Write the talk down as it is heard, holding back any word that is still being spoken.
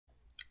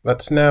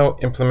Let's now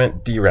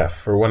implement Deref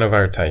for one of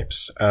our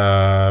types.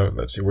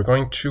 Let's see, we're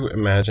going to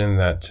imagine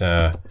that,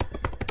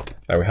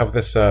 that we have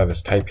this,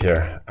 this type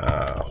here,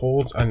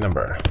 holds a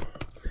number.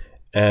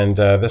 And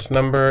this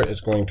number is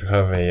going to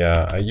have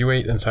a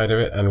U8 inside of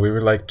it, and we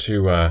would like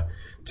to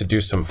do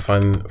some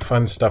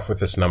fun stuff with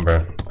this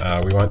number.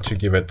 We want to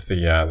give it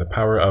the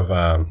power of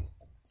a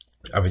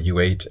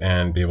U8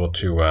 and be able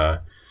to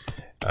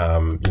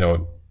you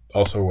know,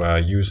 also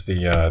use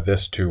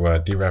this to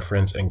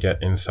dereference and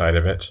get inside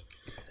of it.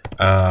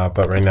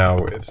 But right now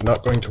it's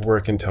not going to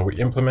work until we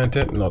implement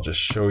it, and I'll just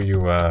show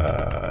you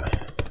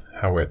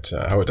how it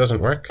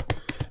doesn't work.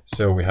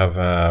 So we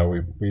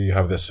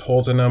have this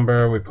holds a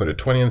number, we put a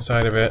 20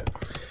 inside of it,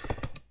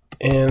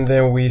 and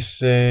then we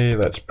say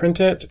let's print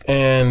it,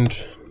 and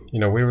you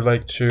know, we would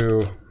like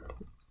to,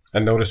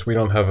 and notice we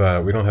don't have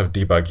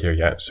debug here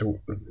yet, so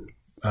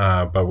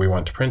but we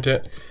want to print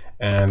it,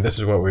 and this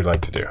is what we'd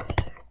like to do.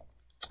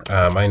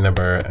 My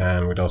number,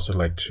 and we'd also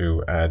like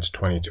to add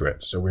 20 to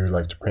it. So we would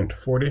like to print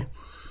 40,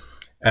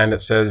 and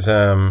it says,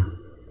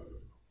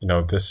 you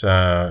know, this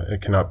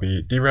it cannot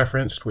be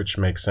dereferenced, which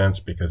makes sense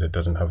because it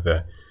doesn't have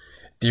the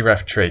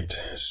deref trait.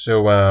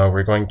 So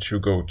we're going to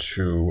go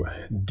to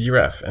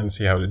Deref and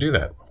see how to do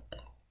that.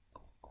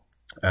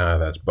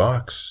 That's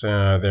box.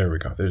 There we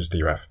go. There's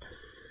Deref,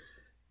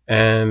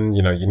 and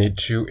you know, you need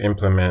to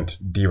implement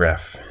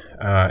Deref.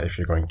 If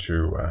you're going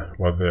to,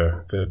 well,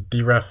 the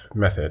Deref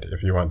method,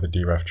 if you want the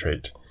Deref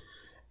trait.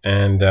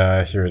 And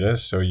here it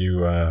is. So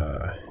you,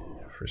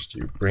 first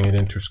you bring it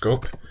into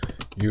scope,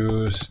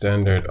 use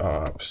standard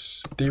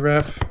ops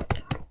Deref,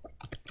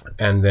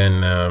 and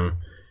then,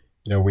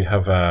 you know, we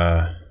have,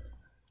 the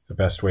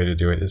best way to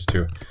do it is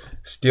to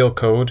steal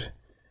code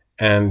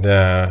and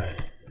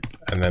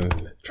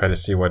then try to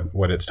see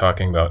what it's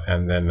talking about,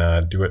 and then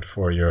do it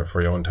for your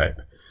own type.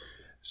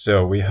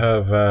 So we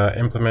have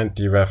implement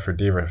Deref for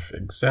Deref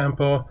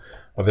example.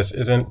 Well, this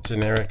isn't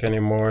generic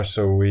anymore,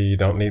 so we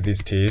don't need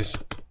these T's.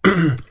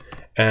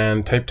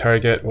 And type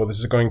target, well, this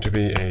is going to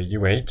be a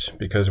U8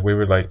 because we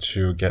would like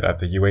to get at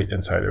the U8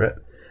 inside of it.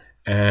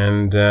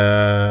 And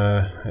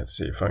let's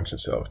see, function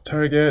self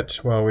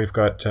target. Well, we've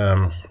got,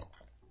 and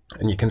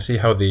you can see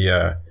how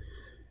the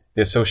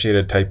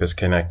associated type is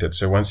connected.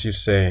 So once you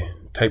say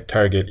type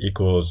target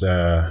equals, you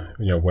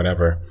know,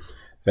 whatever,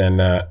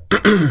 then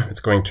it's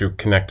going to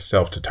connect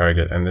self to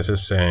target, and this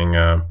is saying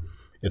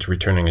it's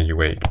returning a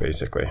U8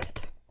 basically.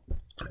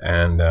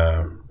 And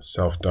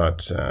self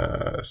dot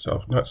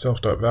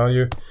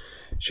value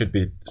should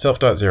be self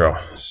dot 0.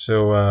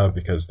 So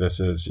because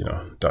this is, you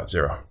know, dot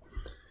 0.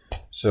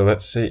 So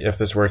let's see if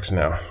this works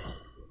now.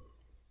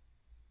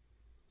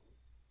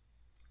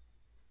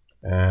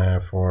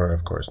 For,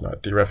 of course,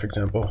 not Deref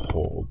example,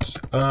 holds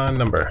a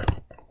number.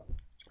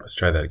 Let's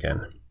try that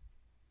again.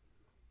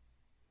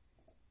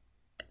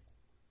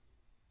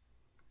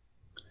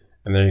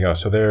 And there you go.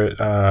 So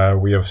there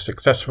we have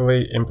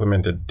successfully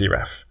implemented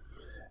Deref,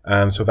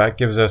 and so that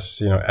gives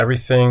us, you know,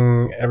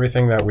 everything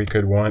that we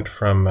could want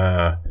from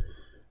a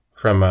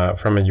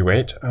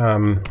U8.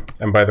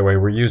 And by the way,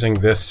 we're using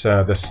this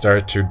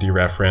start to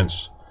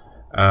dereference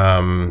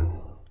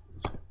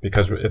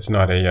because it's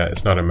not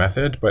a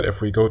method. But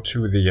if we go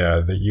to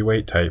the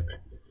U8 type,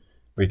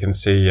 we can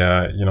see,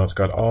 you know, it's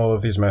got all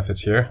of these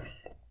methods here.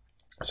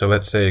 So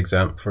let's say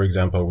for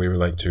example, we would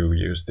like to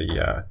use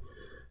the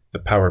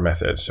power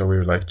method. So we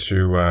would like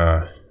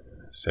to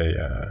say,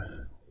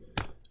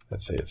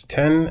 let's say it's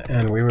 10,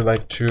 and we would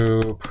like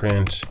to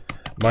print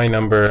my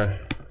number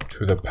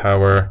to the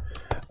power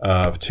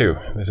of 2.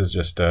 This is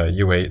just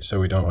U8, so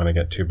we don't want to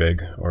get too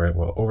big or it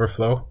will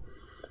overflow.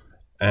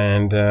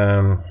 And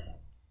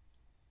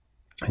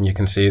you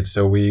can see it.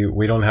 So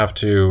we don't have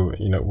to,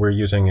 you know, we're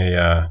using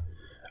a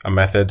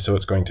method, so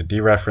it's going to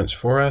dereference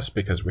for us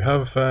because we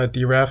have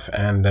Deref,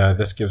 and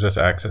this gives us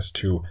access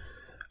to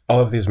all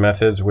of these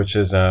methods, which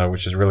is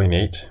really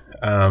neat.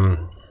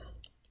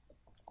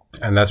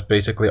 And that's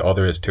basically all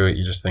there is to it.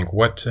 You just think,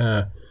 what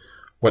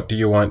do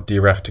you want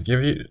Deref to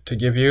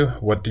give you?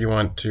 What do you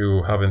want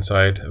to have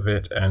inside of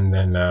it? And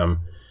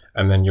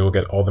then you'll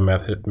get all the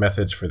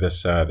methods for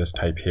this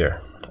type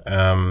here.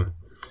 And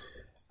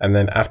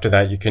then after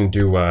that, you can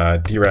do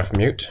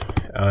DerefMut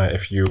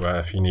if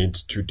you need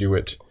to do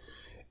it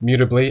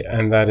mutably,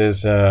 and that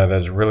is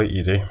really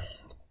easy.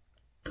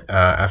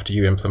 After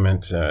you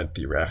implement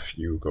Deref,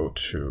 you go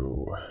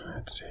to,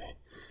 let's see,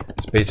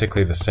 it's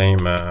basically the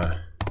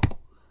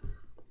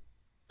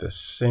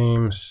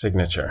same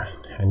signature,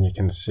 and you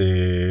can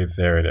see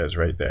there it is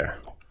right there.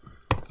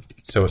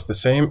 So it's the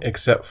same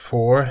except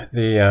for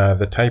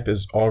the type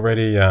is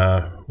already,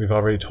 we've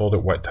already told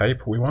it what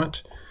type we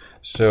want.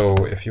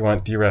 So if you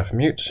want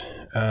DerefMut,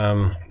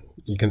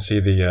 you can see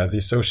the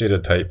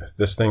associated type.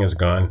 This thing is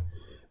gone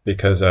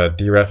because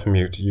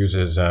DerefMut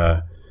uses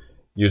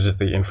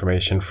the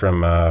information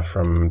from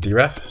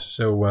Deref.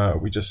 So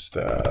we just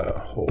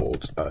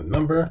hold a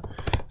number.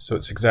 So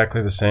it's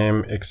exactly the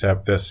same,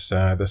 except this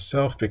this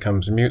self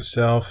becomes mute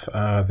self.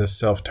 This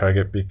self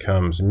target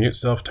becomes mute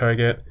self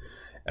target,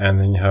 and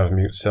then you have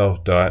mute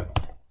self dot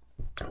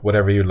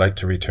whatever you'd like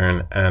to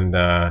return, and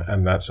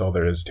that's all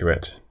there is to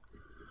it.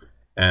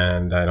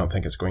 And I don't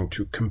think it's going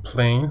to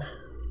complain.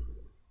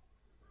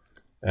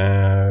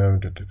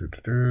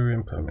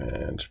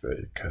 Implement,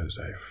 because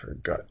I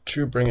forgot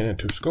to bring it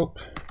into scope.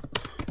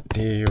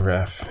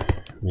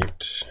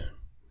 DerefMut.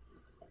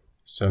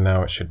 So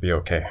now it should be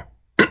okay.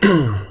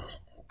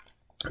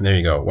 There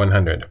you go,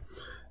 100.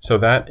 So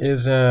that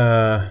is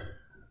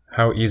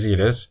how easy it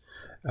is.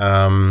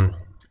 And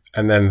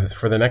then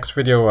for the next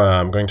video,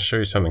 I'm going to show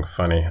you something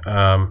funny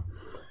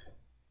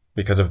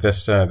because of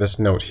this this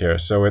note here.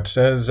 So it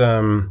says,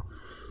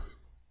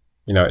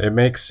 you know, it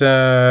makes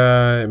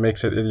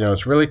it, you know,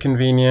 it's really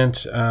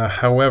convenient.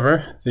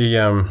 However, the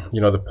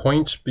you know, the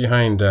point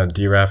behind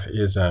Deref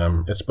is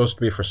it's supposed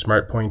to be for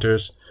smart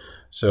pointers.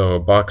 So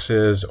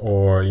boxes,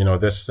 or you know,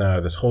 this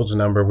this holds a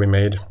number we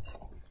made.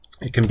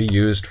 It can be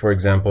used, for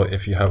example,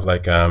 if you have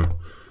like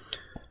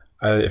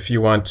if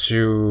you want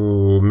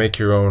to make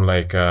your own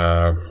like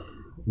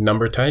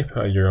number type,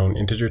 your own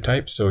integer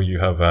type. So you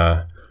have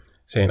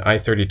say an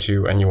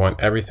i32 and you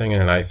want everything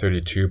in an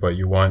i32, but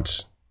you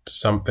want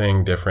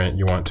something different.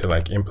 You want to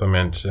like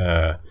implement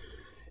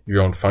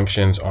your own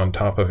functions on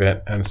top of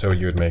it, and so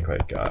you would make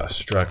like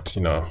struct,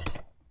 you know,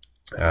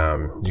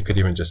 you could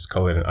even just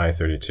call it an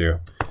i32,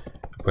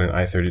 put an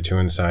i32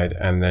 inside,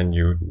 and then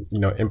you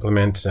know,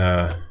 implement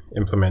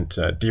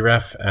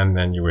deref, and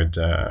then you would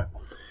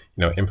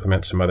you know,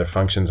 implement some other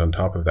functions on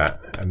top of that.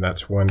 And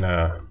that's one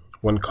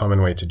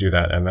common way to do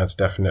that, and that's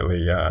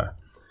definitely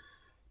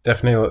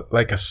definitely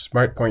like a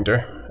smart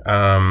pointer.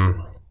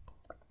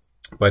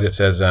 But it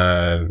says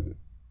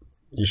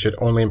you should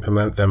only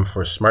implement them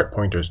for smart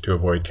pointers to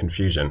avoid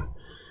confusion,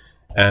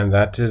 and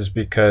that is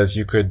because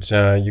you could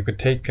take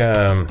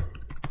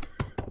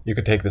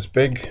this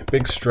big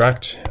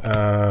struct,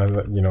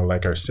 you know,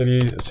 like our city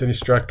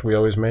struct we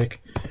always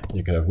make.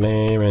 You could have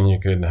name, and you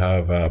could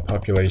have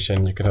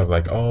population. You could have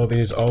like all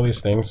these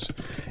things,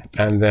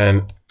 and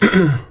then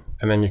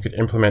and then you could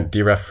implement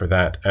deref for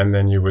that, and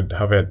then you would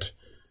have it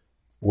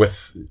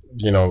with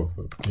you know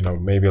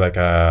maybe like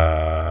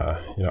a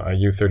a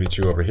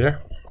u32 over here,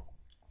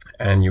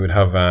 and you would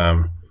have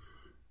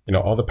you know,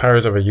 all the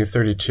powers of a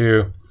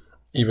u32.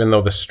 Even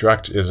though the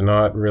struct is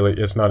not really,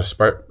 it's not a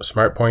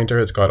smart pointer,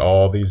 it's got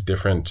all these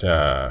different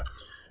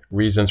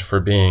reasons for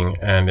being,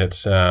 and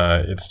it's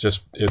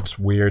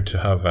weird to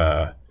have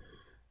have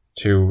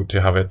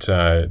it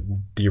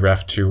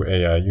deref to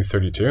a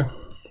u32,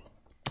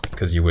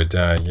 because you would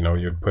you know,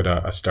 you'd put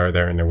a star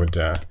there and it would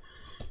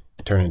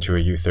turn into a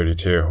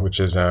u32, which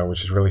is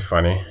really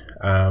funny,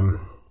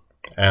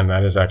 and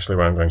that is actually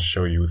what I'm going to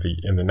show you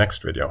in the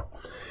next video.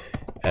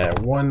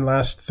 One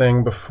last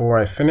thing before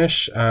I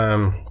finish.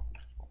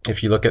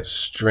 If you look at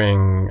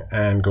string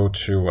and go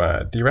to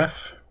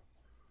deref,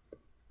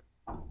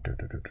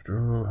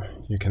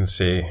 you can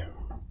see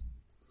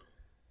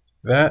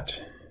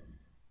that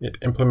it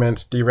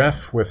implements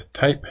deref with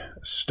type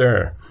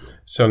stir.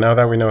 So now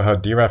that we know how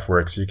deref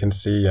works, you can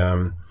see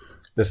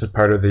this is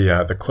part of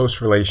the close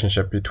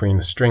relationship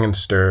between string and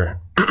stir.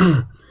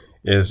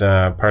 Is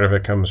part of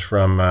it comes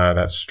from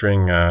that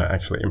string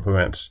actually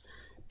implements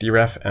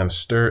deref, and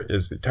stir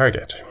is the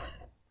target.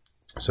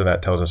 So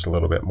that tells us a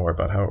little bit more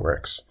about how it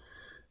works.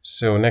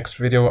 So next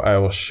video, I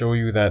will show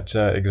you that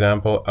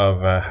example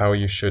of how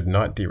you should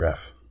not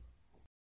deref.